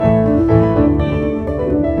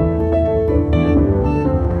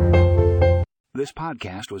This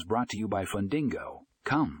podcast was brought to you by Fundingo.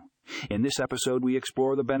 Come. In this episode, we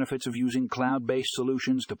explore the benefits of using cloud-based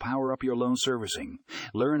solutions to power up your loan servicing.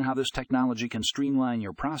 Learn how this technology can streamline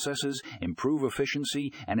your processes, improve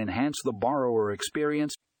efficiency, and enhance the borrower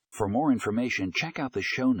experience. For more information, check out the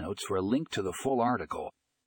show notes for a link to the full article.